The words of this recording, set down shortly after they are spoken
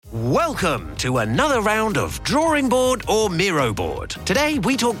Welcome to another round of Drawing Board or Miro Board. Today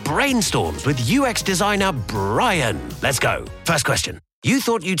we talk brainstorms with UX designer Brian. Let's go. First question. You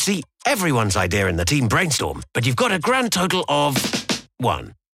thought you'd see everyone's idea in the team brainstorm, but you've got a grand total of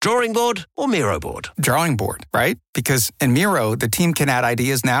 1. Drawing board or Miro board? Drawing board, right? Because in Miro, the team can add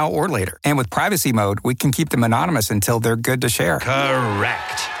ideas now or later. And with privacy mode, we can keep them anonymous until they're good to share.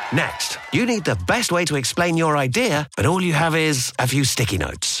 Correct. Next, you need the best way to explain your idea, but all you have is a few sticky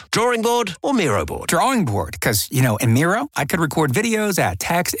notes. Drawing board or Miro board? Drawing board, because, in Miro, I could record videos, add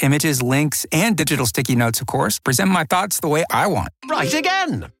text, images, links, and digital sticky notes, of course, present my thoughts the way I want. Right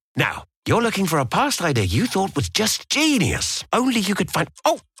again. Now, you're looking for a past idea you thought was just genius. Only you could find...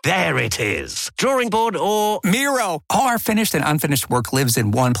 Oh, there it is. Drawing board or... Miro. All our finished and unfinished work lives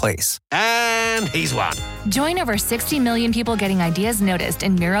in one place. And he's won. Join over 60 million people getting ideas noticed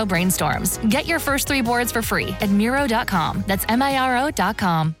in Miro brainstorms. Get your first 3 boards for free at Miro.com. That's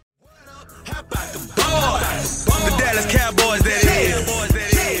Miro.com. How about the boys? The Dallas Cowboys, that is.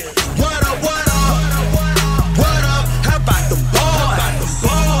 What up, what up? What up? How about the boys?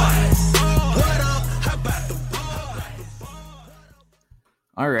 What up? How about the boys?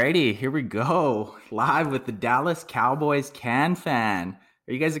 Alrighty, here we go. Live with the Dallas Cowboys Can Fan.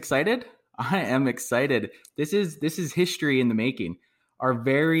 Are you guys excited? I am excited. This is history in the making. Our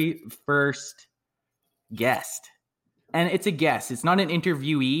very first guest. And it's a guest. It's not an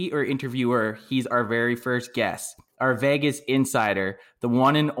interviewee or interviewer. He's our very first guest. Our Vegas insider, the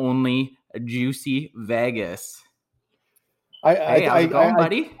one and only Juicy Vegas. How's it going,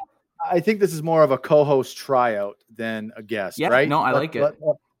 buddy? I think this is more of a co-host tryout than a guest, right? No, I like it.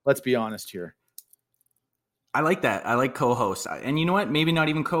 Let's be honest here. I like that. I like co-host. And you know what? Maybe not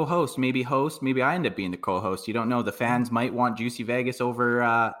even co-host. Maybe host. Maybe I end up being the co-host. You don't know. The fans might want Juicy Vegas over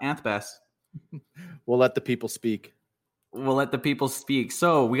Anthbess. We'll let the people speak. We'll let the people speak.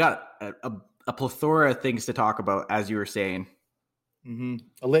 So we got a plethora of things to talk about, as you were saying. Mm-hmm.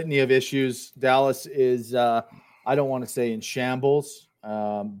 A litany of issues. Dallas is, I don't want to say in shambles,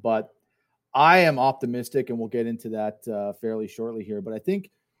 but I am optimistic, and we'll get into that fairly shortly here. But I think,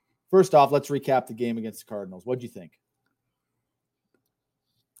 first off, let's recap the game against the Cardinals. What'd you think?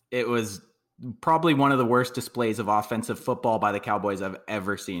 It was probably one of the worst displays of offensive football by the Cowboys I've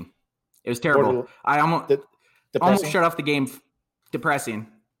ever seen. It was terrible. I almost shut off the game. Depressing.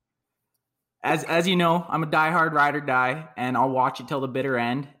 As you know, I'm a diehard ride or die, and I'll watch it till the bitter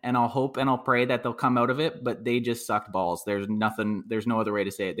end, and I'll hope and I'll pray that they'll come out of it, but they just sucked balls. There's no other way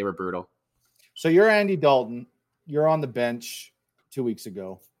to say it. They were brutal. So you're Andy Dalton. You're on the bench 2 weeks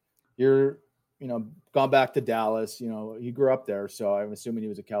ago. You're, gone back to Dallas. He grew up there, so I'm assuming he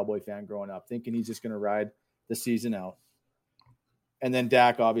was a Cowboy fan growing up, thinking he's just going to ride the season out. And then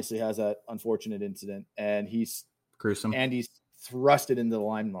Dak obviously has that unfortunate incident, and he's gruesome. And he's thrusted into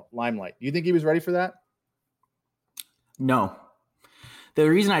the limelight. Do you think he was ready for that? No. The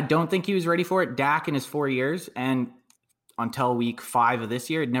reason I don't think he was ready for it, Dak in his 4 years and until week 5 of this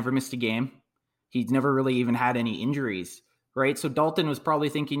year, had never missed a game. He's never really even had any injuries, right? So Dalton was probably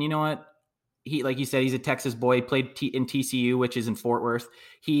thinking, you know what? He, like you said, he's a Texas boy. He played in TCU, which is in Fort Worth.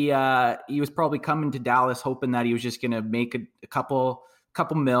 He was probably coming to Dallas hoping that he was just going to make a couple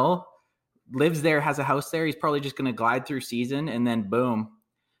mil. Lives there, has a house there. He's probably just going to glide through season, and then boom.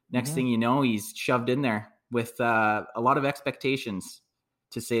 Next thing you know, he's shoved in there with a lot of expectations,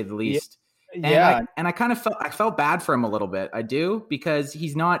 to say the least. Yeah. And I kind of felt bad for him a little bit. I do, because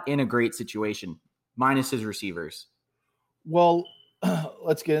he's not in a great situation, minus his receivers. Well,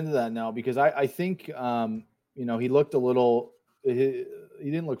 let's get into that now, because I think, he looked a little, he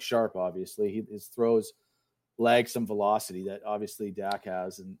didn't look sharp, obviously. His throws lagged some velocity that obviously Dak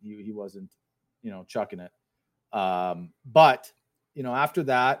has, and he wasn't, chucking it. But, after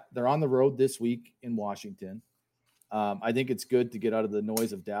that, they're on the road this week in Washington. I think it's good to get out of the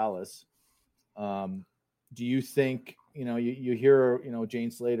noise of Dallas. Do you think, you hear,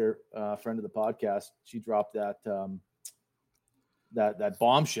 Jane Slater, friend of the podcast, she dropped that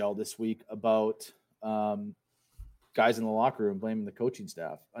bombshell this week about guys in the locker room blaming the coaching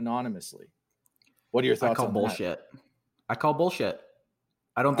staff anonymously. What are your thoughts on bullshit? That? I call bullshit.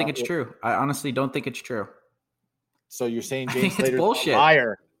 I don't think it's true. I honestly don't think it's true. So you're saying Jane Slater's bullshit. A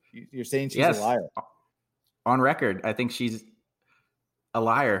liar? You're saying she's a liar? On record, I think she's a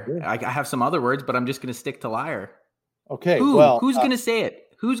liar. Yeah. I have some other words, but I'm just going to stick to liar. Okay. Who's going to say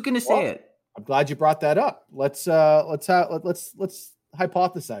it? Who's going to say it? I'm glad you brought that up. Let's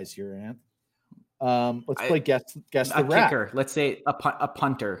hypothesize here, Ant. Let's play guess the rat. Kicker. Let's say a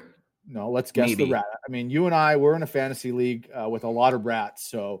punter. No, let's guess the rat. I mean, you and I, we're in a fantasy league with a lot of rats,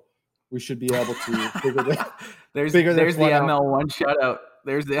 so we should be able to figure that. There's the ML1 shutout.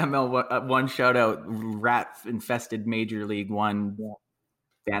 There's the ML1 shout out. Rat infested Major League One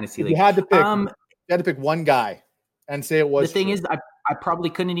fantasy league. You had to pick one guy and say it was. The thing is, I probably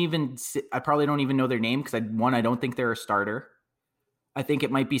couldn't even. I probably don't even know their name because I don't think they're a starter. I think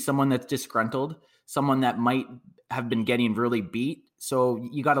it might be someone that's disgruntled, someone that might have been getting really beat. So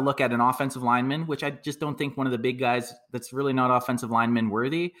you got to look at an offensive lineman, which I just don't think one of the big guys that's really not offensive lineman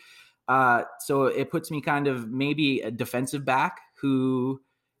worthy. So it puts me kind of maybe a defensive back who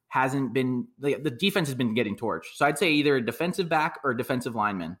hasn't been the defense has been getting torched. So I'd say either a defensive back or a defensive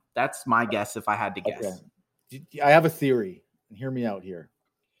lineman. That's my guess if I had to guess. Okay. I have a theory, and hear me out here.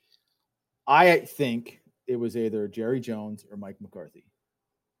 I think it was either Jerry Jones or Mike McCarthy.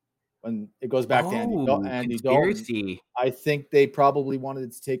 When it goes back to Andy Dalton, I think they probably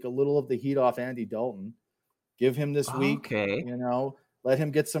wanted to take a little of the heat off Andy Dalton, give him this week, let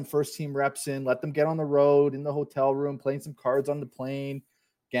him get some first team reps in, let them get on the road in the hotel room, playing some cards on the plane,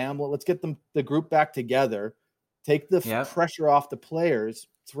 gamble. Let's get the group back together, take the pressure off the players,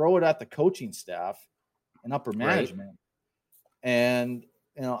 throw it at the coaching staff and upper management. Right. And,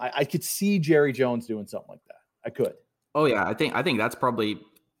 I could see Jerry Jones doing something like that. I could. Oh yeah. I think that's probably,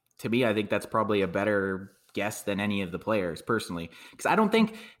 to me, I think that's probably a better guess than any of the players personally. Because I don't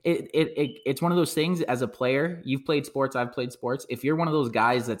think it's one of those things as a player, you've played sports, I've played sports. If you're one of those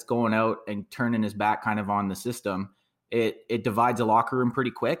guys that's going out and turning his back kind of on the system, it divides a locker room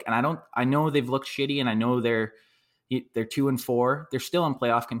pretty quick. And I know they've looked shitty and I know they're 2-4. They're still in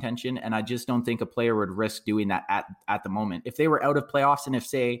playoff contention. And I just don't think a player would risk doing that at the moment. If they were out of playoffs and if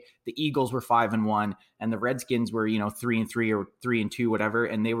say the Eagles were 5-1 and the Redskins were, 3-3 or 3-2, whatever,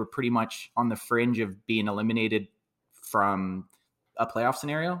 and they were pretty much on the fringe of being eliminated from a playoff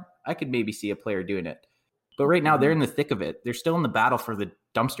scenario, I could maybe see a player doing it. But right now they're in the thick of it. They're still in the battle for the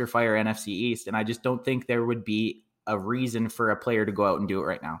dumpster fire NFC East. And I just don't think there would be a reason for a player to go out and do it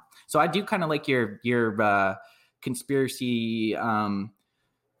right now. So I do kind of like your conspiracy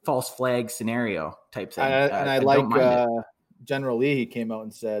false flag scenario type thing. I like General Lee. He came out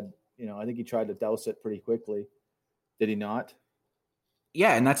and said, I think he tried to douse it pretty quickly. Did he not?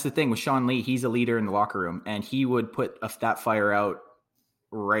 Yeah, and that's the thing with Sean Lee. He's a leader in the locker room, and he would put that fire out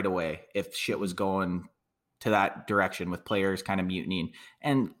right away if shit was going to that direction with players kind of mutinying.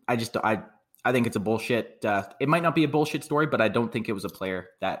 And I think it's a bullshit. It might not be a bullshit story, but I don't think it was a player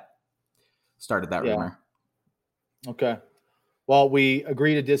that started that rumor. Okay. Well, we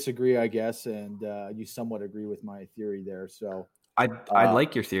agree to disagree, I guess, and you somewhat agree with my theory there. So I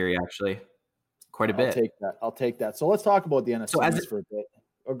like your theory actually quite a bit. I'll take that. So let's talk about the NFC for a bit.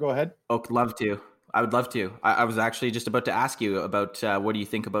 Or go ahead. Oh, love to. I would love to. I was actually just about to ask you about what do you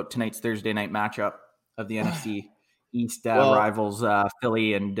think about tonight's Thursday night matchup of the NFC East rivals,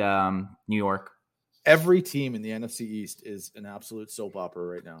 Philly and New York. Every team in the NFC East is an absolute soap opera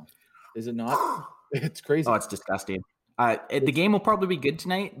right now. Is it not? It's crazy. Oh, it's disgusting. The game will probably be good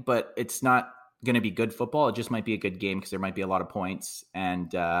tonight, but it's not going to be good football. It just might be a good game because there might be a lot of points.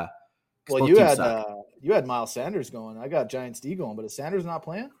 And you had Miles Sanders going. I got Giants D going, but is Sanders not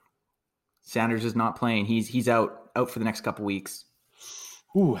playing? Sanders is not playing. He's out for the next couple weeks.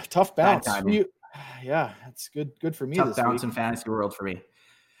 Ooh, tough bounce. Yeah, that's good for me. Tough bounce in fantasy world for me.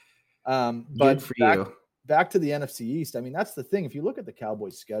 But good for you. Back to the NFC East. I mean, that's the thing. If you look at the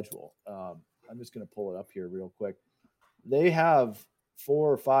Cowboys' schedule, I'm just going to pull it up here real quick. They have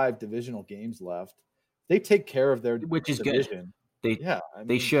 4 or 5 divisional games left. They take care of their which is division. Good.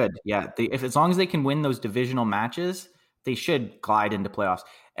 They should. Yeah, as long as they can win those divisional matches, they should glide into playoffs.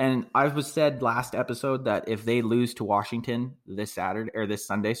 And I was said last episode that if they lose to Washington this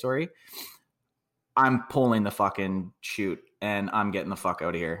Sunday, I'm pulling the fucking chute and I'm getting the fuck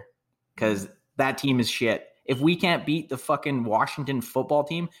out of here because that team is shit. If we can't beat the fucking Washington football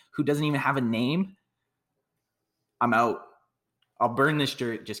team who doesn't even have a name, I'm out. I'll burn this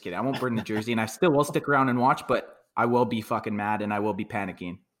jersey. Just kidding. I won't burn the jersey and I still will stick around and watch, but I will be fucking mad and I will be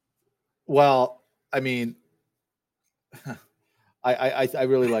panicking. Well, I mean, I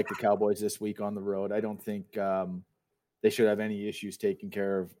really like the Cowboys this week on the road. I don't think they should have any issues taking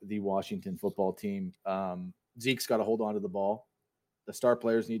care of the Washington football team. Zeke's got to hold on to the ball. The star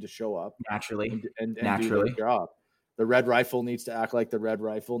players need to show up naturally and do their job. The red rifle needs to act like the red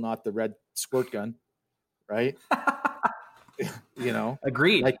rifle, not the red squirt gun, right?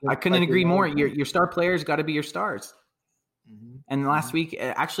 Agreed. I couldn't agree more. Your star players got to be your stars. Mm-hmm. And last week,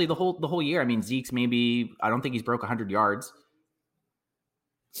 actually, the whole year. I mean, Zeke's I don't think he's broke 100 yards.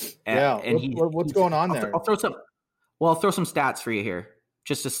 What's going on there? I'll throw some stats for you here.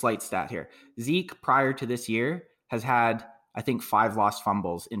 Just a slight stat here. Zeke, prior to this year, has had, I think, 5 lost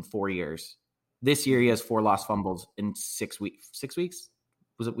fumbles in 4 years. This year, he has 4 lost fumbles in 6 weeks. 6 weeks?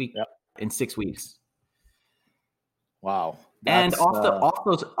 Was it week? Yep. In 6 weeks. Wow. And That's,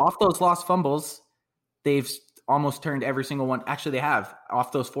 off those lost fumbles, they've almost turned every single one. Actually, they have.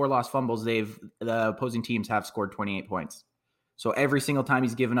 Off those 4 lost fumbles, the opposing teams have scored 28 points. So every single time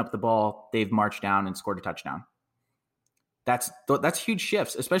he's given up the ball, they've marched down and scored a touchdown. That's huge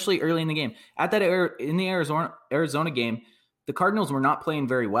shifts, especially early in the game. In the Arizona game, the Cardinals were not playing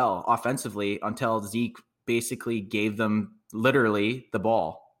very well offensively until Zeke basically gave them literally the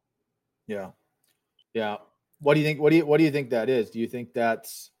ball. Yeah. What do you think? What do you think that is? Do you think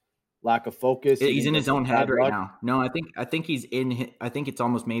that's lack of focus? He's in his own head right now. No, I think he's in. I think it's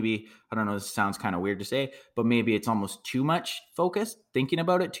almost maybe, I don't know. This sounds kind of weird to say, but maybe it's almost too much focus, thinking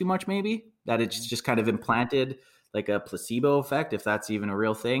about it too much. Maybe that it's just kind of implanted like a placebo effect, if that's even a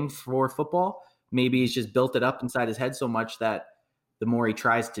real thing for football. Maybe he's just built it up inside his head so much that the more he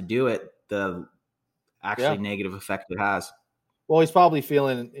tries to do it, the actually negative effect it has. Well, he's probably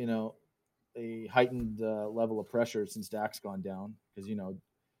feeling, a heightened level of pressure since Dak's gone down because,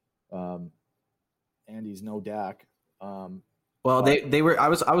 Andy's no Dak. They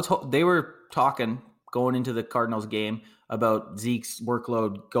were talking going into the Cardinals game about Zeke's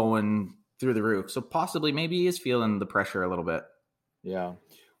workload going through the roof. So possibly maybe he is feeling the pressure a little bit. Yeah.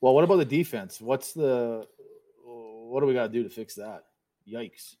 Well, what about the defense? What do we got to do to fix that?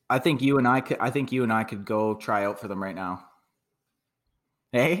 Yikes. I think you and I could go try out for them right now.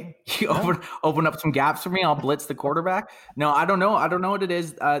 Hey, you open up some gaps for me. I'll blitz the quarterback. No, I don't know. I don't know what it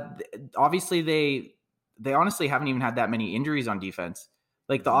is. Obviously they honestly haven't even had that many injuries on defense.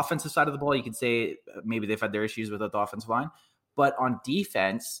 Like the offensive side of the ball, you could say maybe they've had their issues with the offensive line, but on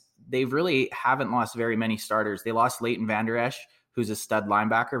defense, they really haven't lost very many starters. They lost Leighton Vander Esch, who's a stud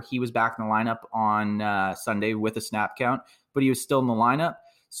linebacker. He was back in the lineup on Sunday with a snap count, but he was still in the lineup.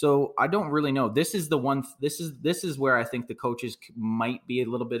 So I don't really know. This is where I think the coaches might be a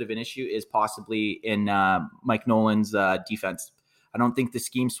little bit of an issue, is possibly in Mike Nolan's defense. I don't think the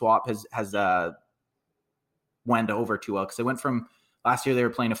scheme swap has went over too well, because they went from last year they were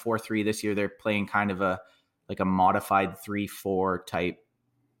playing a 4-3. This year they're playing kind of a modified 3-4 type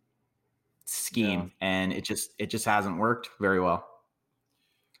scheme, and it just hasn't worked very well.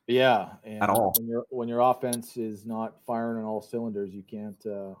 Yeah, and at all. When your offense is not firing on all cylinders, you can't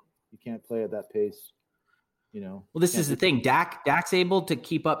play at that pace. Well, this is the thing. Dak's able to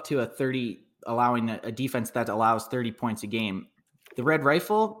keep up to allowing a defense that allows 30 points a game. The Red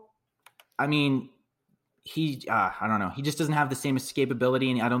Rifle, I mean, I don't know. He just doesn't have the same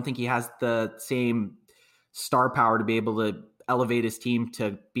escapability, and I don't think he has the same star power to be able to elevate his team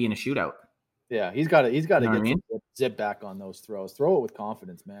to be in a shootout. Yeah, he's got to get zip back on those throws. Throw it with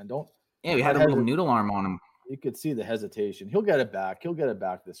confidence, man. We had a little noodle arm on him. You could see the hesitation. He'll get it back. He'll get it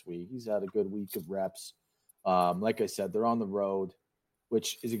back this week. He's had a good week of reps. Like I said, they're on the road,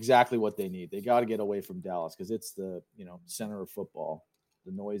 which is exactly what they need. They got to get away from Dallas because it's the center of football.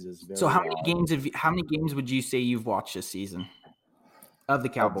 The noise is very. So how loud. many games would you say you've watched this season of the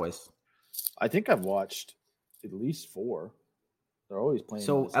Cowboys? I think I've watched at least 4. They're always playing.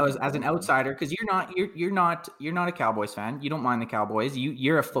 So as an outsider, because you're not a Cowboys fan. You don't mind the Cowboys.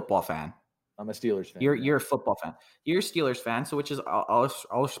 You're a football fan. I'm a Steelers fan. You're a football fan. You're a Steelers fan. So which is I'll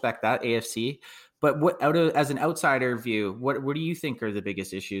respect that, AFC. But as an outsider view, what do you think are the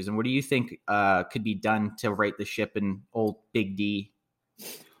biggest issues, and what do you think could be done to right the ship in old Big D?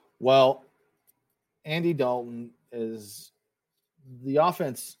 Well, Andy Dalton the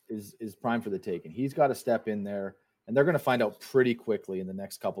offense is prime for the taking. He's got to step in there. And they're going to find out pretty quickly in the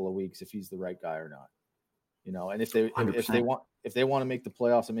next couple of weeks if he's the right guy or not. And if they want to make the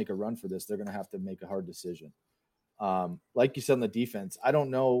playoffs and make a run for this, they're going to have to make a hard decision. Like you said on the defense, I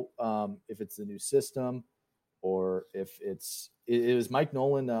don't know if it's the new system or if it was Mike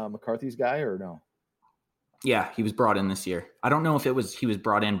Nolan McCarthy's guy or no. Yeah, he was brought in this year. I don't know if he was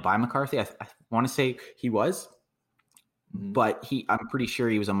brought in by McCarthy. I want to say he was, but I'm pretty sure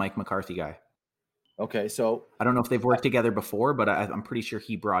he was a Mike McCarthy guy. Okay, so I don't know if they've worked together before, but I'm pretty sure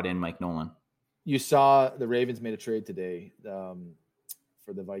he brought in Mike Nolan. You saw the Ravens made a trade today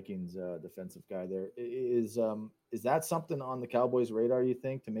for the Vikings defensive guy. There is that something on the Cowboys' radar? You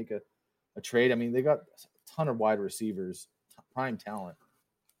think to make a trade? I mean, they got a ton of wide receivers, prime talent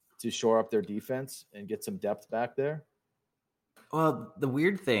to shore up their defense and get some depth back there. Well, the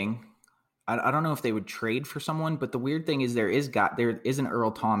weird thing. I don't know if they would trade for someone, but the weird thing is there is an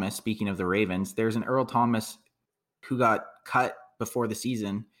Earl Thomas. Speaking of the Ravens, there's an Earl Thomas who got cut before the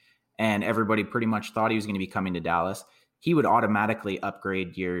season, and everybody pretty much thought he was going to be coming to Dallas. He would automatically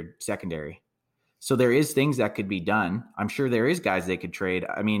upgrade your secondary. So there is things that could be done. I'm sure there is guys they could trade.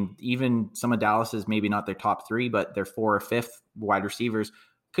 I mean, even some of Dallas's, maybe not their top 3, but their 4 or 5th wide receivers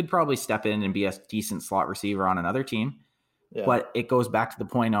could probably step in and be a decent slot receiver on another team. Yeah. But it goes back to the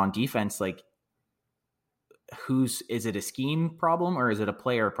point on defense, like is it a scheme problem or is it a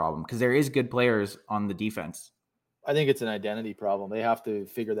player problem? Because there is good players on the defense. I think it's an identity problem. They have to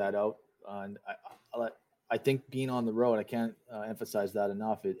figure that out. And I think being on the road, I can't emphasize that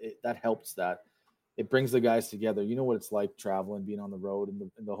enough. That helps that. It brings the guys together. You know what it's like traveling, being on the road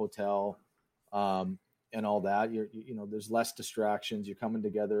in the hotel, and all that. There's less distractions. You're coming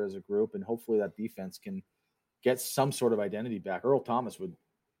together as a group, and hopefully that defense can get some sort of identity back. Earl Thomas would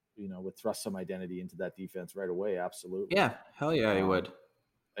thrust some identity into that defense right away. Absolutely. Yeah. Hell yeah, he would.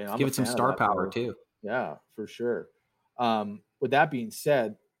 Give it some star power too. Yeah, for sure. With that being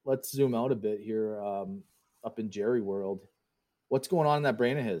said, let's zoom out a bit here, up in Jerry world. What's going on in that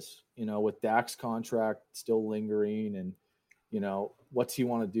brain of his, with Dak's contract still lingering, and, what's he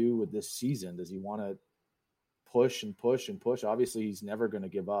want to do with this season? Does he want to push and push and push? Obviously he's never going to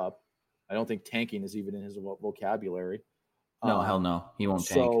give up. I don't think tanking is even in his vocabulary. No, hell no. He won't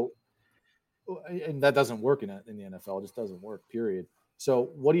tank. And that doesn't work in the NFL. It just doesn't work, period.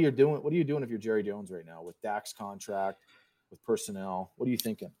 So what are you doing? What are you doing if you're Jerry Jones right now with Dak's contract, with personnel? What are you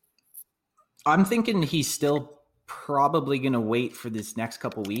thinking? I'm thinking he's still probably going to wait for this next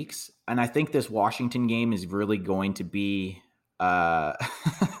couple weeks. And I think this Washington game is really going to be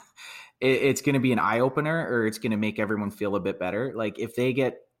it's going to be an eye opener, or it's going to make everyone feel a bit better. Like if they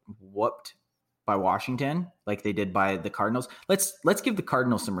get whooped by Washington, like they did by the Cardinals, let's give the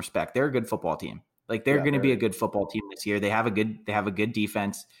Cardinals some respect. They're a good football team. Like they're going to be a good football team this year. They have a good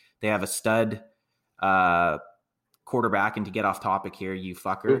defense. They have a stud quarterback. And to get off topic here, you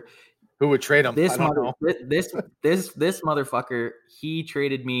fucker, who would trade him? This motherfucker, he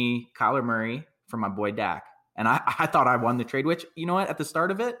traded me Kyler Murray for my boy Dak. And I thought I won the trade, which, you know what, at the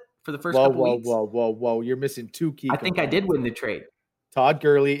start of it, for the first couple weeks. Whoa. You're missing two key components. I think I did win the trade. Todd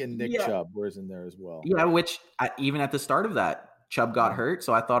Gurley and Nick Chubb was in there as well. Yeah, which even at the start of that, Chubb got hurt.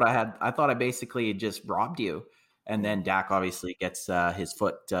 So I thought I basically just robbed you. And then Dak obviously gets his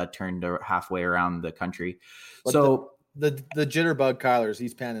foot turned halfway around the country. But so the jitterbug Kyler's,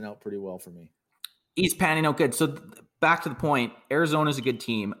 he's panning out pretty well for me. He's panning out good. So back to the point, Arizona's a good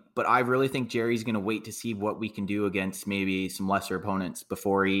team, but I really think Jerry's going to wait to see what we can do against maybe some lesser opponents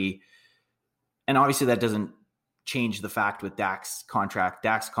before and obviously that doesn't change the fact with Dak's contract.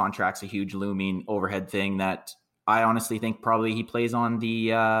 Dak's contract's a huge looming overhead thing that I honestly think probably he plays on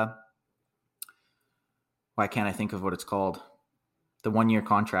the why can't I think of what it's called? The 1-year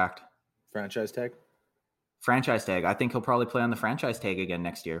contract. Franchise tag. I think he'll probably play on the franchise tag again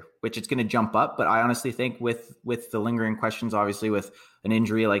next year, which it's going to jump up. But I honestly think with the lingering questions, obviously with an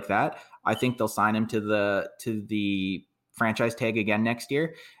injury like that, I think they'll sign him to the franchise tag again next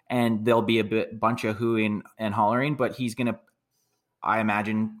year, and there'll be a bunch of hooing and hollering, but he's going to, I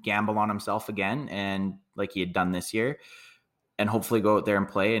imagine, gamble on himself again, and like he had done this year, and hopefully go out there and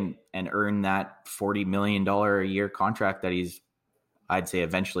play and earn that $40 million a year contract that he's, I'd say,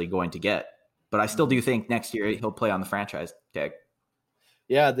 eventually going to get. But I still do think next year he'll play on the franchise tag.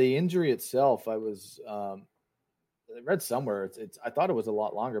 Yeah, the injury itself, I read somewhere I thought it was a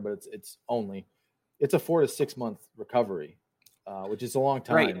lot longer, but it's a 4 to 6 month recovery, which is a long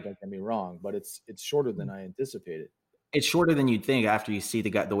time. Right. Don't get me wrong, but it's shorter than I anticipated. It's shorter than you'd think after you see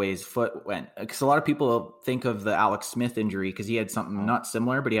the way his foot went. Because a lot of people think of the Alex Smith injury because he had something not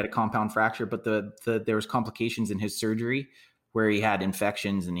similar, but he had a compound fracture. But there was complications in his surgery where he had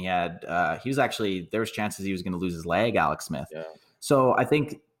infections, and there was chances he was going to lose his leg, Alex Smith. Yeah. So I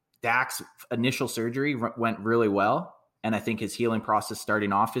think Dak's initial surgery went really well, and I think his healing process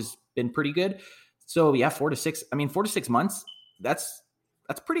starting off has been pretty good. So yeah, 4 to 6 months, that's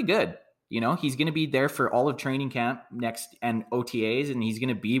pretty good. He's going to be there for all of training camp next and OTAs, and he's going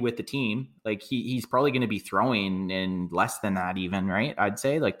to be with the team. Like he's probably going to be throwing in less than that even, right? I'd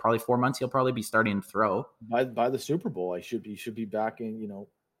say like probably 4 months, he'll probably be starting to throw. By the Super Bowl, he should be back in,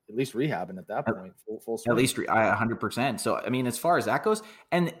 at least rehabbing at that point, full swing. At least 100%. So, I mean, as far as that goes,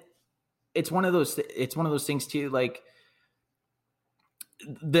 and it's one of those things too, like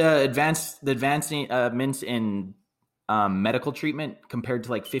the advancements in medical treatment compared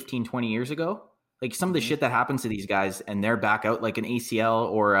to like 15, 20 years ago, like some of the shit that happens to these guys and they're back out like an ACL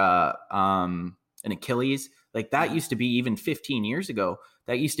or an Achilles, like that used to be even 15 years ago.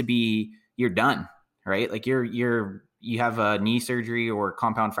 That used to be, you're done, right? Like you have a knee surgery or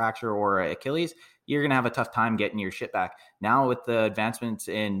compound fracture or Achilles, you're going to have a tough time getting your shit back. Now with the advancements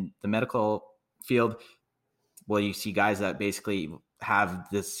in the medical field, well, you see guys that basically have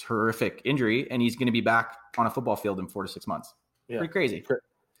this horrific injury and he's going to be back on a football field in 4 to 6 months. Yeah. Pretty crazy.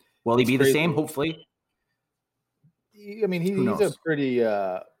 Will he be the same? Hopefully. I mean, he's a pretty.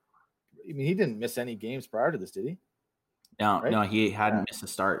 I mean, he didn't miss any games prior to this, did he? No, Right? no, he hadn't missed a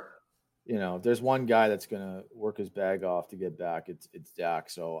start. You know, if there's one guy that's going to work his bag off to get back, it's Dak.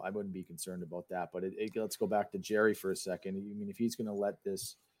 So I wouldn't be concerned about that. But let's go back to Jerry for a second. I mean, if he's going to let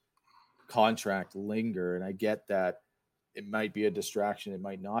this contract linger, and I get that it might be a distraction, it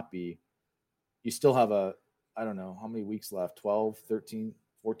might not be, you still have I don't know how many weeks left, 12, 13,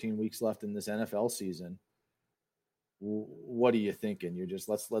 14 weeks left in this NFL season. What are you thinking? You're just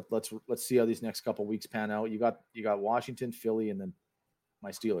let's see how these next couple weeks pan out. You got Washington, Philly, and then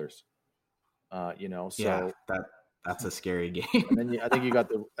my Steelers. You know, so yeah, that's a scary game. And then I think you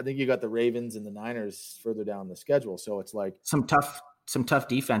got the Ravens and the Niners further down the schedule. So it's like some tough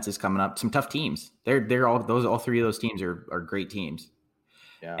defenses coming up, some tough teams. All three of those teams are great teams.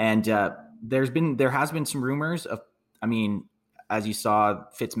 Yeah. And there has been some rumors of, I mean, as you saw,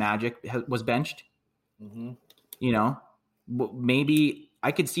 Fitzmagic was benched. Mm-hmm. You know, maybe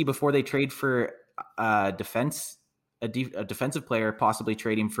I could see before they trade for a defensive player, possibly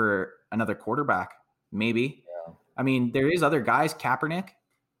trading for another quarterback. Maybe. Yeah. I mean, there is other guys, Kaepernick,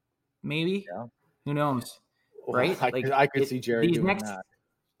 maybe. Yeah. Who knows? Right? I could see Jerry doing that.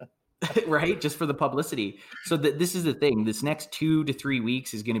 Right? Just for the publicity. So this is the thing. This next 2 to 3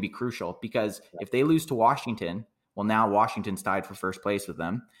 weeks is going to be crucial because if they lose to Washington, well, now Washington's tied for first place with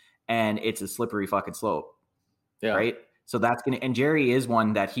them, and it's a slippery fucking slope. Yeah. Right? So that's going to, and Jerry is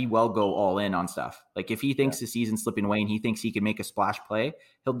one that he will go all in on stuff. Like if he thinks the season's slipping away and he thinks he can make a splash play,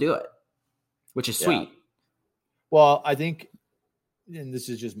 he'll do it, which is sweet. Well, I think, and this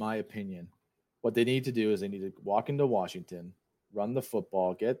is just my opinion, what they need to do is they need to walk into Washington, run the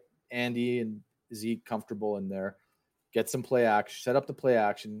football, get Andy and Zeke comfortable in there, get some play action, set up the play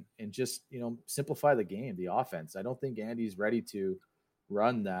action, and just, you know, simplify the game, the offense. I don't think Andy's ready to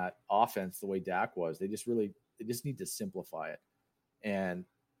run that offense the way Dak was. They just need to simplify it. And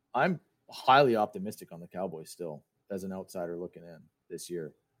I'm highly optimistic on the Cowboys still as an outsider looking in this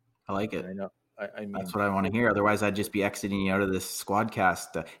year. I like it. And I know. I mean, that's what I want to hear. Otherwise, I'd just be exiting you out of this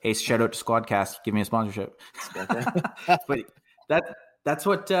Squadcast. Hey, shout out to Squadcast. Give me a sponsorship. But that's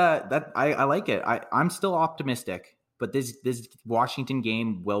what I like it. I'm still optimistic, but this Washington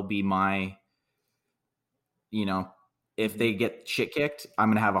game will be my, you know, if they get shit kicked, I'm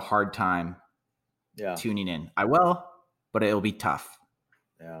going to have a hard time tuning in. I will, but it'll be tough.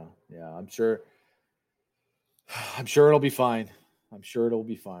 Yeah. I'm sure it'll be fine. I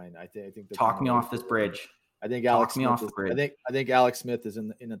think talk me off this bridge. I think Alex Smith is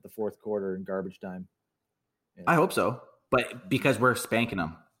in at the fourth quarter in garbage time. Yeah. I hope so, but because we're spanking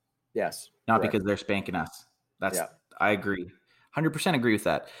them. Yes. Not because they're spanking us. I agree. 100% agree with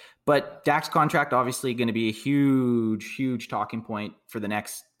that. But Dak's contract obviously going to be a huge, huge talking point for the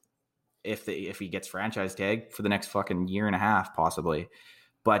next, if he gets franchise tag for the next fucking year and a half, possibly.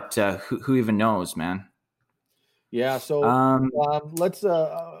 But who even knows, man? Yeah. So let's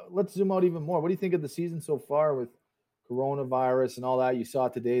zoom out even more. What do you think of the season so far with coronavirus and all that? You saw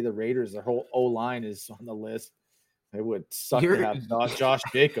today the Raiders, their whole O-line is on the list. It would suck to have Josh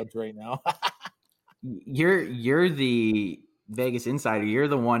Jacobs right now. You're the Vegas insider. You're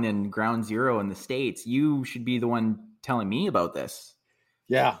the one in ground zero in the States. You should be the one telling me about this.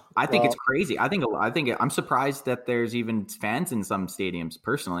 Yeah. I think it's crazy. I think I'm surprised that there's even fans in some stadiums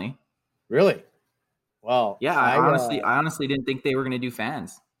personally. Really? Well, yeah, I honestly didn't think they were going to do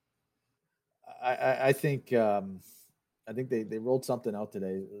fans. I think they rolled something out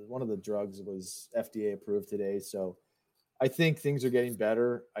today. One of the drugs was FDA approved today. So I think things are getting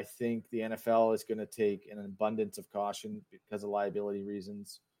better. I think the NFL is going to take an abundance of caution because of liability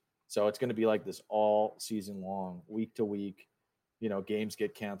reasons. So it's going to be like this all season long, week to week. You know, games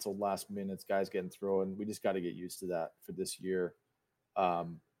get canceled last minutes, guys getting thrown. We just got to get used to that for this year.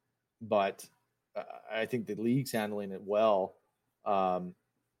 But I think the league's handling it well.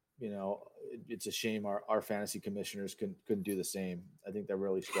 You know, it's a shame our fantasy commissioners couldn't do the same. I think they're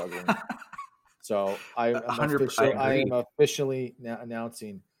really struggling. So I am officially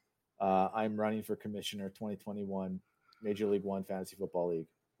announcing I'm running for commissioner 2021 Major League One Fantasy Football League.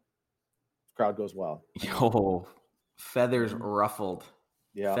 Crowd goes wild. Yo, feathers ruffled.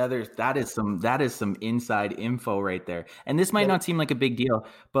 Yeah. Feathers. That is some inside info right there. And this might not seem like a big deal,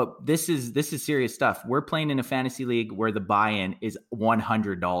 but this is serious stuff. We're playing in a fantasy league where the buy-in is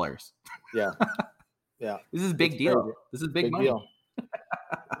 $100. Yeah. Yeah. This is a big deal. Crazy. This is big money. Deal.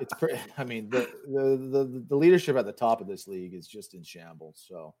 It's pretty, I mean, the leadership at the top of this league is just in shambles.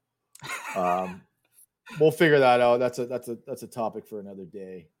 So we'll figure that out. That's a topic for another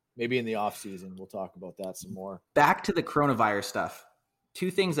day. Maybe in the off season, we'll talk about that some more. Back to the coronavirus stuff. Two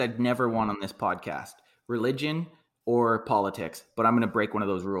things I'd never want on this podcast: religion or politics, but I'm going to break one of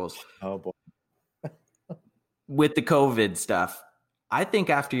those rules. Oh boy. With the COVID stuff, I think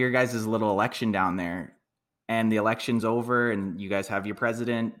after your guys' little election down there and the election's over and you guys have your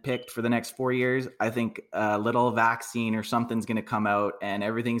president picked for the next 4 years, I think a little vaccine or something's going to come out and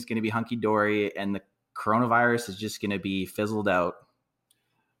everything's going to be hunky-dory and the coronavirus is just going to be fizzled out.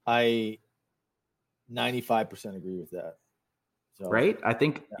 I 95% agree with that. So, right? I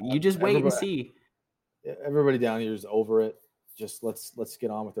think you just wait and see. Everybody down here is over it. Just let's get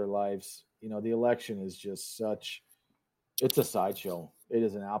on with their lives. You know, the election is just it's a sideshow. It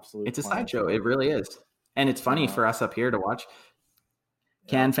is an absolute. It's a sideshow. It really is. And it's funny for us up here to watch.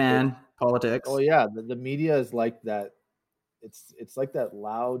 Fan politics. Oh yeah. The media is like that. It's like that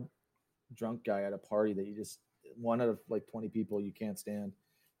loud drunk guy at a party that you just, one out of like 20 people you can't stand.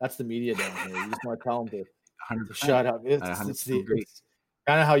 That's the media down here. You just want to tell them to shut up. It's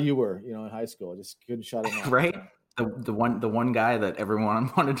kind of how you were, in high school. Just couldn't shut them up. Right? The one guy that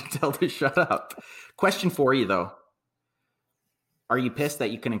everyone wanted to tell to shut up. Question for you though. Are you pissed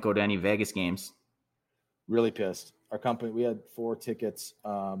that you couldn't go to any Vegas games? Really pissed. Our company, we had 4 tickets,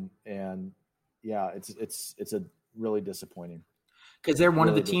 and yeah, it's a really disappointing. Because they're one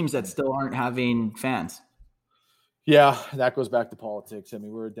of the teams that still aren't having fans. Yeah, that goes back to politics. I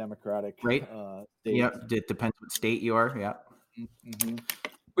mean, we're a Democratic, right? State. Yeah, it depends what state you are. Yeah, mm-hmm.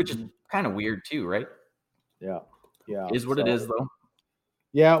 Which is kind of weird too, right? Yeah. It is what it is, though.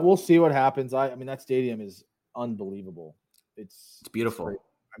 Yeah, we'll see what happens. I mean, that stadium is unbelievable. It's beautiful.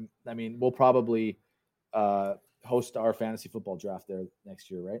 I mean, we'll probably host our fantasy football draft there next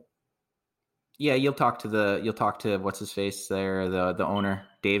year, right? Yeah, you'll talk to what's his face there, the owner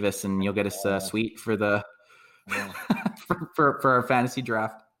Davis, and you'll get us suite for the for our fantasy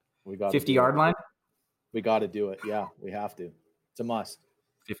draft. We got 50-yard line. We got to do it. Yeah, we have to. It's a must.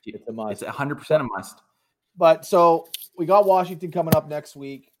 50. It's a must. It's 100% a must. But so we got Washington coming up next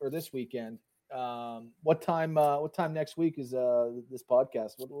week or this weekend. What time next week is this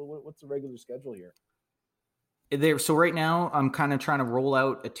podcast? What's the regular schedule here? So right now I'm kind of trying to roll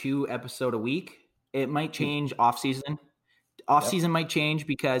out a 2 episode a week. It might change off season. Off season might change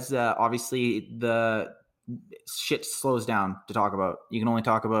because obviously the shit slows down to talk about. You can only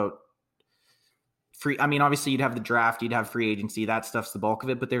talk about free. I mean, obviously you'd have the draft, you'd have free agency. That stuff's the bulk of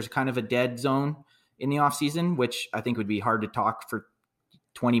it, but there's kind of a dead zone in the off season, which I think would be hard to talk for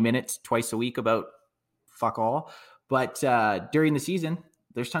 20 minutes twice a week about fuck all. But during the season,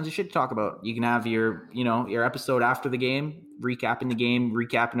 there's tons of shit to talk about. You can have your episode after the game,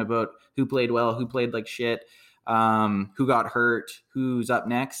 recapping about who played well, who played like shit, who got hurt, who's up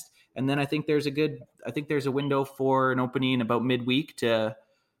next. And then I think there's a window for an opening about midweek to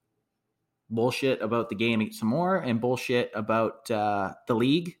bullshit about the game some more and bullshit about the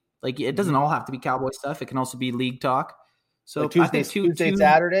league. Like it doesn't all have to be Cowboy stuff. It can also be league talk. So like Tuesday,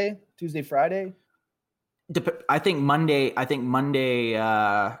 Saturday, Tuesday, Friday. I think Monday.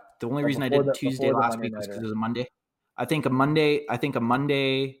 The only reason I did Tuesday last week was because it was a Monday. I think a Monday,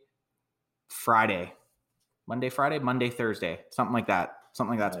 Friday, Thursday, something like that.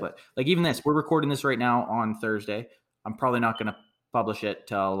 Right. Split. Like even this, we're recording this right now on Thursday. I'm probably not going to publish it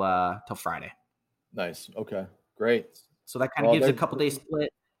till Friday. Nice. Okay. Great. So that kind of gives a couple days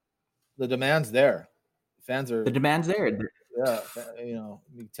split. The demand's there. Fans are. The demand's there. Yeah.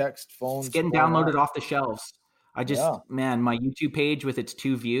 Text, phones. It's getting downloaded off the shelves. Man, my YouTube page with its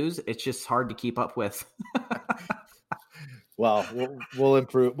 2 views, it's just hard to keep up with. Well, we'll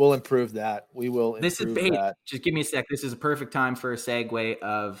improve. We'll improve that. We will. This is bait. Just give me a sec. This is a perfect time for a segue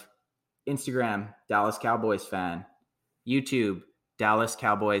of Instagram, Dallas Cowboys fan, YouTube, Dallas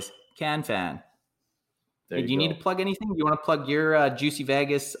Cowboys can fan. Do you need to plug anything? Do you want to plug your Juicy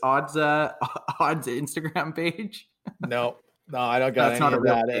Vegas odds Instagram page? No, I don't got any of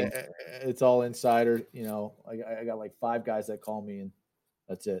that. It's all insider. I got like 5 guys that call me, and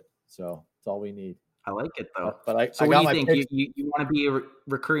that's it. So that's all we need. I like it though. But what do you think? You want to be a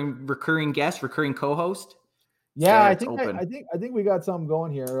recurring guest, recurring co-host? Yeah, I think we got something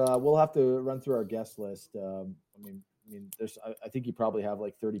going here. We'll have to run through our guest list. I think you probably have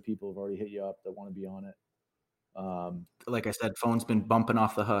like 30 people who've already hit you up that want to be on it. Like I said, phone's been bumping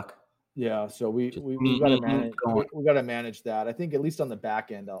off the hook. Yeah, so we got to manage. We got to manage that. I think at least on the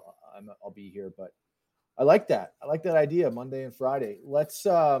back end, I'll be here. But I like that. I like that idea. Monday and Friday. Let's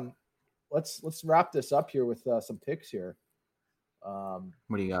wrap this up here with some picks here.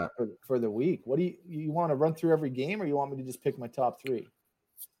 What do you got for the week? What do you want to run through every game, or you want me to just pick my top 3?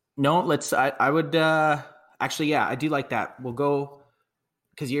 No, let's. I would actually. Yeah, I do like that. We'll go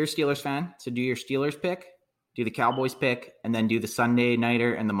because you're a Steelers fan, so do your Steelers pick. Do the Cowboys pick, and then do the Sunday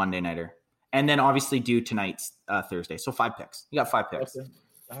nighter and the Monday nighter. And then obviously do tonight's Thursday. So 5 picks. You got 5 picks. Okay.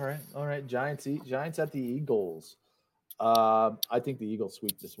 All right. Giants at the Eagles. I think the Eagles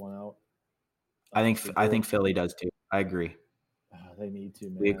sweep this one out. I think Philly does too. I agree. They need to,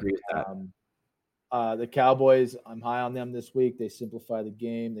 man. We agree with that. The Cowboys, I'm high on them this week. They simplify the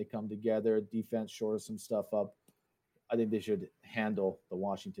game. They come together. Defense shores some stuff up. I think they should handle the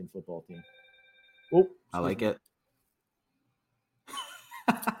Washington football team. Oh, I like it.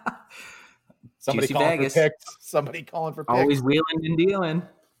 Somebody Juicy calling Vegas. for picks. Somebody calling for picks. Always wheeling and dealing.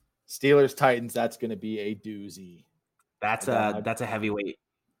 Steelers Titans. That's going to be a doozy. That's a heavyweight.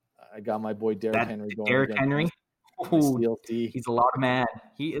 I got my boy Derrick Henry going. Derrick Henry. Ooh, he's a lot of man.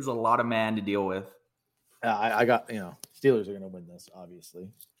 He is a lot of man to deal with. I got Steelers are going to win this. Obviously,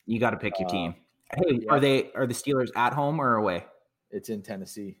 you got to pick your team. Hey, yeah. Are the Steelers at home or away? It's in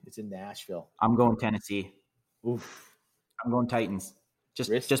Tennessee. It's in Nashville. I'm going Tennessee. Oof. I'm going Titans.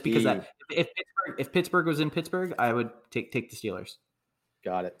 Risky. Just because that if Pittsburgh was in Pittsburgh, I would take the Steelers.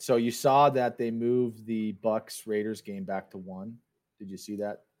 Got it. So you saw that they moved the Bucks Raiders game back to 1. Did you see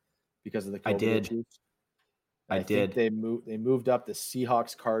that? Because of the COVID issues? I did. They moved up the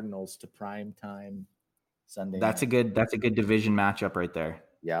Seahawks Cardinals to prime time Sunday. That's night. That's a good division matchup right there.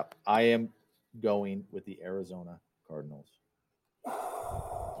 Yep. I am going with the Arizona Cardinals.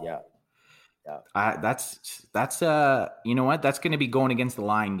 Yeah. That's you know what? That's going to be going against the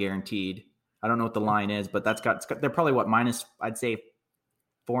line guaranteed. I don't know what the line is, but they're probably minus, I'd say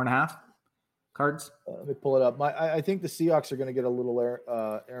 4.5 cards. Let me pull it up. I think the Seahawks are going to get a little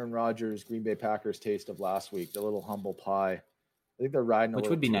Aaron Rodgers, Green Bay Packers taste of last week, the little humble pie. I think they're riding which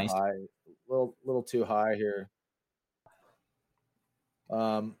would be nice. High, little too high here.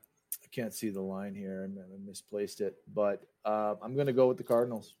 I can't see the line here. I misplaced it, but I'm going to go with the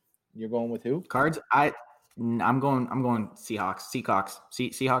Cardinals. You're going with who? Cards. I'm going Seahawks.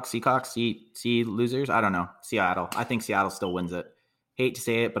 See losers. I don't know. Seattle. I think Seattle still wins it. Hate to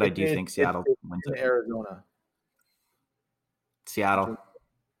say it, but I do think Seattle wins it. Arizona.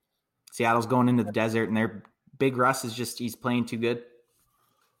 Seattle's going into the desert, and their Big Russ he's playing too good.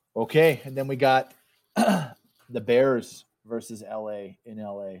 Okay, and then we got the Bears versus LA in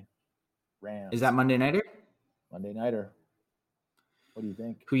LA. Rams. Is that Monday nighter? Monday nighter. What do you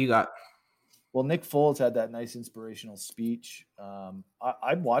think? Who you got? Well, Nick Foles had that nice inspirational speech.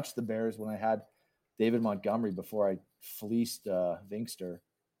 I'd watched the Bears when I had David Montgomery before I fleeced Vinkster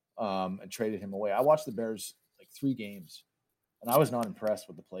and traded him away. I watched the Bears like 3 games, and I was not impressed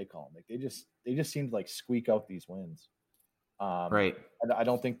with the play call. Like they just seemed like squeak out these wins. Right. I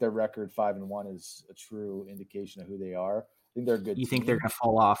don't think their record 5-1 is a true indication of who they are. I think they're a good. You think they're going to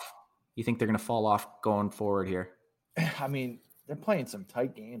fall off? You think they're going to fall off going forward here? I mean, they're playing some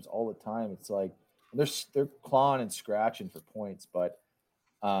tight games all the time. It's like they're clawing and scratching for points, but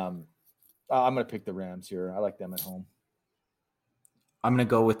I'm going to pick the Rams here. I like them at home. I'm going to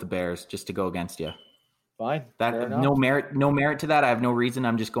go with the Bears just to go against you. Fine. That no merit to that. I have no reason.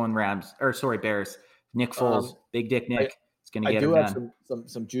 I'm just going Bears. Nick Foles, Big Dick Nick. It's going to get it done. I do have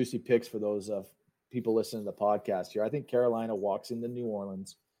some juicy picks for those people listening to the podcast here. I think Carolina walks into New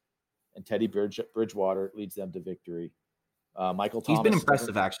Orleans, and Teddy Bridgewater leads them to victory. Michael Thomas. He's been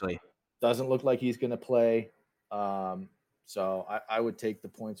impressive, actually. Doesn't look like he's going to play. So I would take the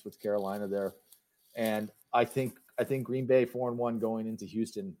points with Carolina there. And I think Green Bay 4-1 going into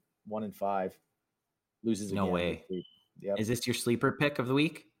Houston 1-5 loses again. No way. Yep. Is this your sleeper pick of the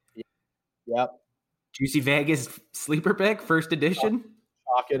week? Yep. Juicy Vegas sleeper pick, first edition?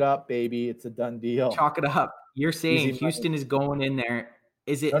 Chalk it up, baby. It's a done deal. Chalk it up. You're saying Houston is going in there.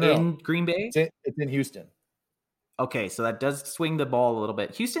 Is it in Green Bay? It's in Houston. Okay, so that does swing the ball a little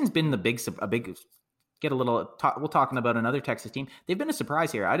bit. Houston's been we're talking about another Texas team. They've been a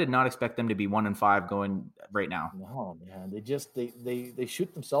surprise here. I did not expect them to be 1-5 going right now. No, man. They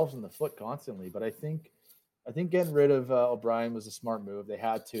shoot themselves in the foot constantly, but I think getting rid of O'Brien was a smart move. They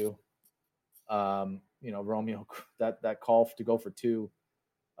had to. Romeo, that call to go for 2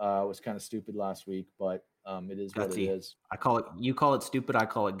 was kind of stupid last week, but it is gutsy. What it is. You call it stupid. I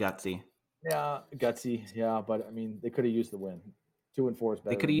call it gutsy. Yeah, gutsy. Yeah, but I mean, they could have used the win. 2-4 is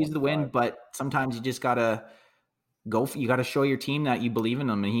better. They could have used the win, but sometimes you just gotta go. You gotta show your team that you believe in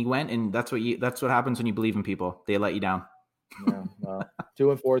them, and he went, and that's what happens when you believe in people. They let you down. Yeah,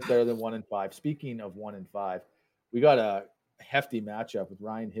 2-4 is better than 1-5. Speaking of 1-5, we got a hefty matchup with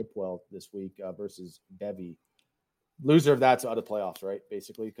Ryan Hipwell this week versus Bevy. Loser of that's out of playoffs, right?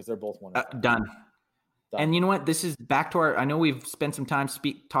 Basically, because they're both 1-5. Done. And you know what? This is back to I know we've spent some time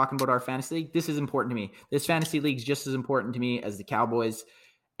talking about our fantasy league. This is important to me. This fantasy league is just as important to me as the Cowboys.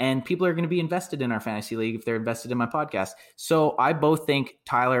 and people are going to be invested in our fantasy league if they're invested in my podcast. So I both think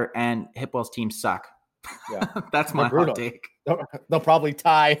Tyler and Hipwell's team suck. Yeah, that's my hot take. They'll probably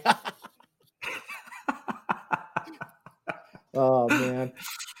tie. Oh man,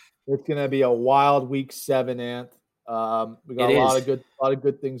 it's gonna be a wild week 7, Anth. We got a lot of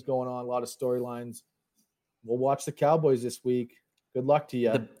good things going on, a lot of storylines. We'll watch the Cowboys this week. Good luck to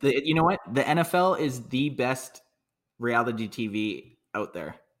you. You know what? The NFL is the best reality TV out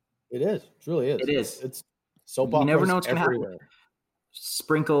there. It is. It truly is. It is. It's so You never know what's going to happen.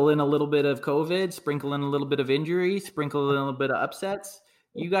 Sprinkle in a little bit of COVID, sprinkle in a little bit of injury, sprinkle in a little bit of upsets.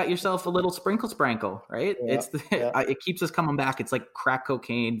 You got yourself a little sprinkle, right? Yeah, it keeps us coming back. It's like crack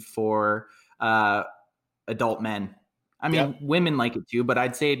cocaine for adult men. I mean, women like it too, but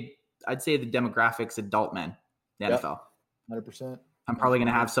I'd say the demographics adult men. The NFL. 100%. I'm probably going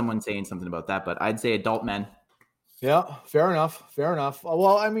to have someone saying something about that, but I'd say adult men. Yeah, fair enough.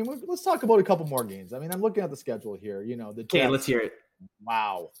 Well, I mean, let's talk about a couple more games. I mean, I'm looking at the schedule here. You know, okay, let's hear it.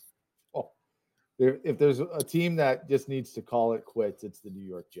 Wow. Oh, if there's a team that just needs to call it quits, it's the New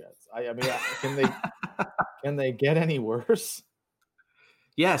York Jets. I mean, can they get any worse?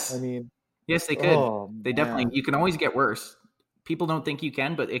 Yes. I mean, yes, they could. They definitely. You can always get worse. People don't think you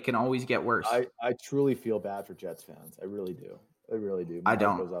can, but it can always get worse. I truly feel bad for Jets fans. I really do. I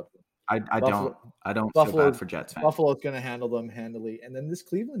don't. I don't feel bad for Jets fans. Buffalo's going to handle them handily. And then this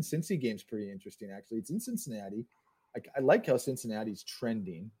Cleveland-Cincy game's pretty interesting, actually. It's in Cincinnati. I like how Cincinnati's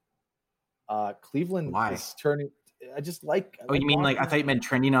trending. Cleveland is turning. I just like. Oh, you mean like I thought you meant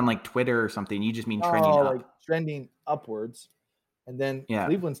trending on like Twitter or something. You just mean trending up. Like trending upwards. And then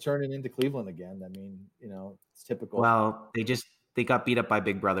Cleveland's turning into Cleveland again. I mean, you know, it's typical. Well, they got beat up by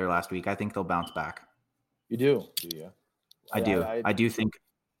Big Brother last week. I think they'll bounce back. You do you? I do. I do think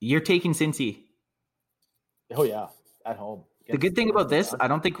you're taking Cincy. Oh yeah, at home. The good thing about this, I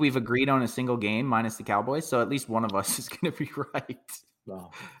don't think we've agreed on a single game minus the Cowboys, so at least one of us is going to be right.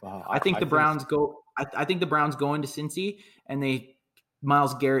 I think the Browns go. I think the Browns go into Cincy and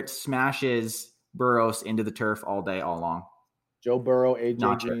Myles Garrett smashes Burrows into the turf all day, all long. Joe Burrow,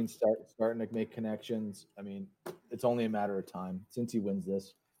 AJ Green starting to make connections. I mean, it's only a matter of time since he wins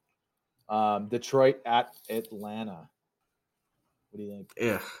this. Detroit at Atlanta. What do you think?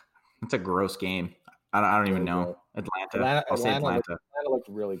 Ugh, it's a gross game. I don't even know. Atlanta. I'll say Atlanta. Atlanta looked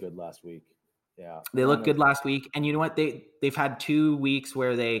really good last week. Yeah, they looked good last week, and you know what? They've had 2 weeks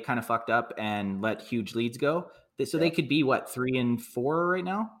where they kind of fucked up and let huge leads go. So they could be what 3-4 right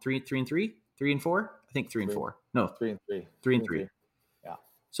now? 3-3, 3-4. I think 3-4. No, 3-3. 3-3. Yeah.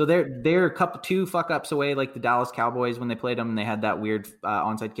 So they're a couple 2 fuck ups away, like the Dallas Cowboys when they played them. And they had that weird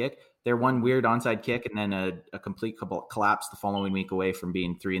onside kick. They're one weird onside kick and then a complete collapse the following week away from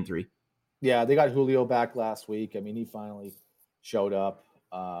being 3-3. Yeah, they got Julio back last week. I mean, he finally showed up,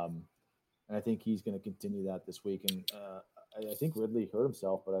 and I think he's going to continue that this week. And I think Ridley hurt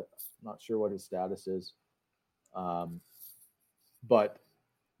himself, but I'm not sure what his status is. But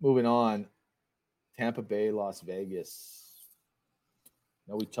moving on, Tampa Bay, Las Vegas.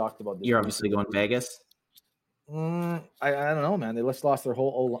 We talked about this. You're obviously going Vegas. I don't know, man. They just lost their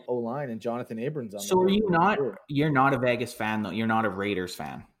whole O line and Jonathan Abrams on. So are you not? You're not a Vegas fan, though. You're not a Raiders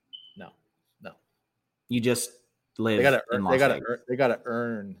fan. No. You just live. They gotta in earn. Las Vegas. They gotta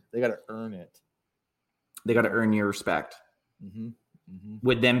earn it. They gotta earn your respect. Mm-hmm. Mm-hmm.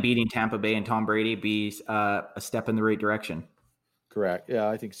 Would them beating Tampa Bay and Tom Brady be a step in the right direction? Correct. Yeah,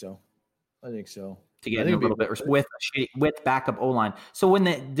 I think so. To get a little bit with backup O line. So when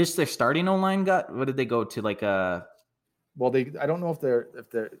their starting O line what did they go to like a? Well, I don't know if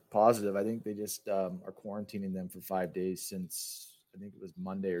they're positive. I think they just are quarantining them for 5 days since I think it was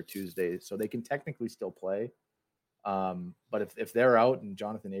Monday or Tuesday, so they can technically still play. But if they're out and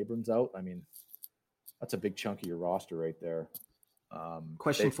Jonathan Abrams out, I mean, that's a big chunk of your roster right there.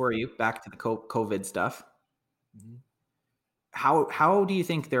 Question for you, back to the COVID stuff. Mm-hmm. How do you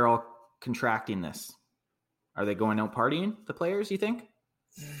think they're all contracting this? Are they going out partying, the players, you think?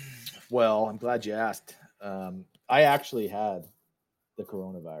 Well, I'm glad you asked. I actually had the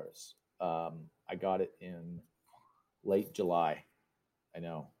coronavirus. I got it in late July. I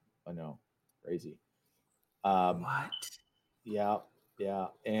know. Crazy. What? Yeah.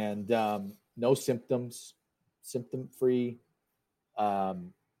 And no symptoms, symptom-free.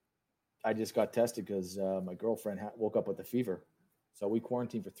 I just got tested because my girlfriend woke up with a fever. So we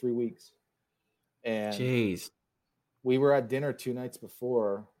quarantined for 3 weeks. And jeez, we were at dinner 2 nights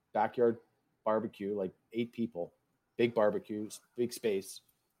before, backyard barbecue, like 8 people, big barbecues, big space,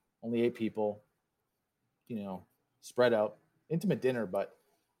 only 8 people, spread out, intimate dinner, but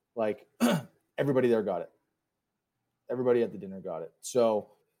like everybody there got it. Everybody at the dinner got it. So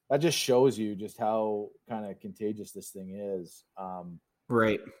that just shows you just how kind of contagious this thing is.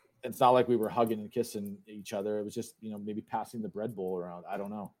 Right. It's not like we were hugging and kissing each other. It was just, maybe passing the bread bowl around. I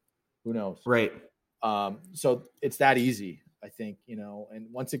don't know. Who knows? Right. So it's that easy, I think, and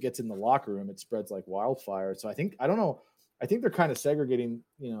once it gets in the locker room, it spreads like wildfire. So I don't know. I think they're kind of segregating,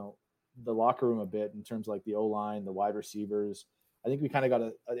 the locker room a bit in terms of like the O-line, the wide receivers. I think we kind of got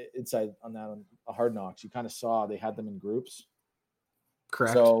an insight on that on a Hard Knocks. You kind of saw they had them in groups.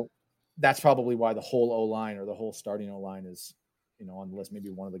 Correct. So that's probably why the whole O-line or the whole starting O-line is, on the list. Maybe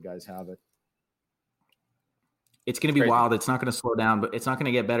one of the guys have it. It's going to be wild. It's not going to slow down, but it's not going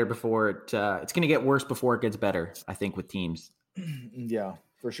to get better before it's going to get worse before it gets better, I think, with teams. Yeah,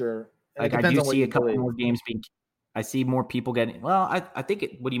 for sure. Like I do see a couple more games I see more people getting, I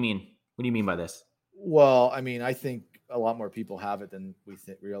think what do you mean? What do you mean by this? Well, I mean, I think a lot more people have it than we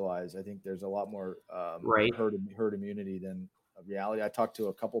realize. I think there's a lot more herd immunity than reality. I talked to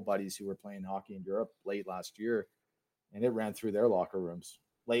a couple buddies who were playing hockey in Europe late last year, and it ran through their locker rooms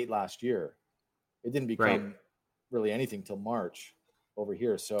late last year. It didn't become really anything till March over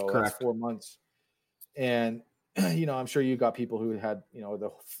here. So that's 4 months. And, I'm sure you got people who had,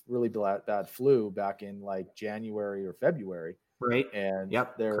 the really bad flu back in like January or February. Right. And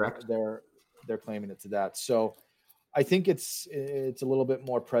they're claiming it to that. So I think it's a little bit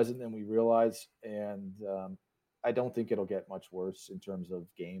more present than we realize. And I don't think it'll get much worse in terms of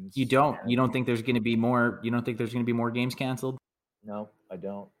games. You don't think there's going to be more, games canceled? No, I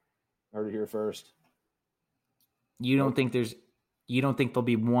don't. Heard it here first. You don't think there'll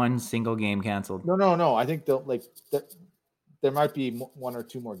be one single game canceled? No. I think there might be one or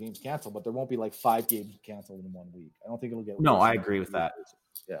two more games canceled, but there won't be like 5 games canceled in 1 week. I don't think it'll get worse. No, I agree with that.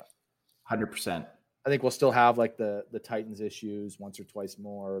 Yeah. 100%. I think we'll still have like the Titans issues once or twice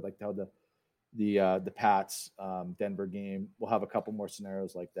more, like how the Pats Denver game. We'll have a couple more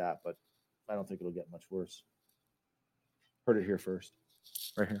scenarios like that, but I don't think it'll get much worse. Heard it here first.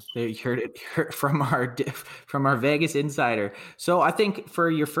 Right here. You heard it from our Vegas insider. So I think for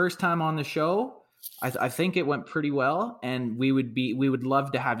your first time on the show, I think it went pretty well, and we would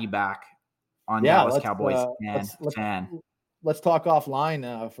love to have you back on Dallas Cowboys fan. Let's talk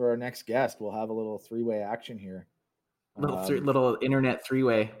offline for our next guest. We'll have a little 3-way action here. Little internet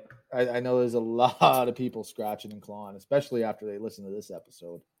 3-way. I know there's a lot of people scratching and clawing, especially after they listen to this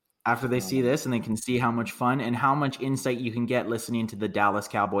episode. After they see this and they can see how much fun and how much insight you can get listening to the Dallas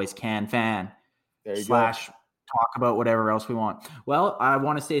Cowboys fan there you / talk about whatever else we want. Well, I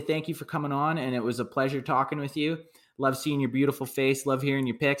want to say thank you for coming on, and it was a pleasure talking with you. Love seeing your beautiful face. Love hearing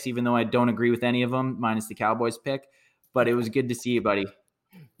your picks, even though I don't agree with any of them, minus the Cowboys pick. But it was good to see you, buddy.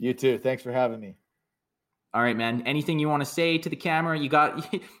 You too. Thanks for having me. All right, man. Anything you want to say to the camera?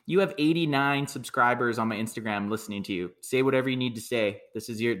 You have 89 subscribers on my Instagram listening to you. Say whatever you need to say. This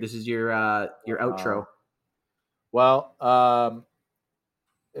is your outro. Well,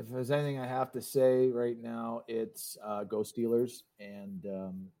 if there's anything I have to say right now, it's go Steelers, and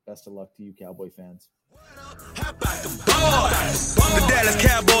best of luck to you, Cowboy fans. How about the boys? The Dallas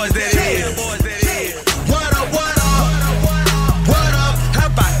Cowboys.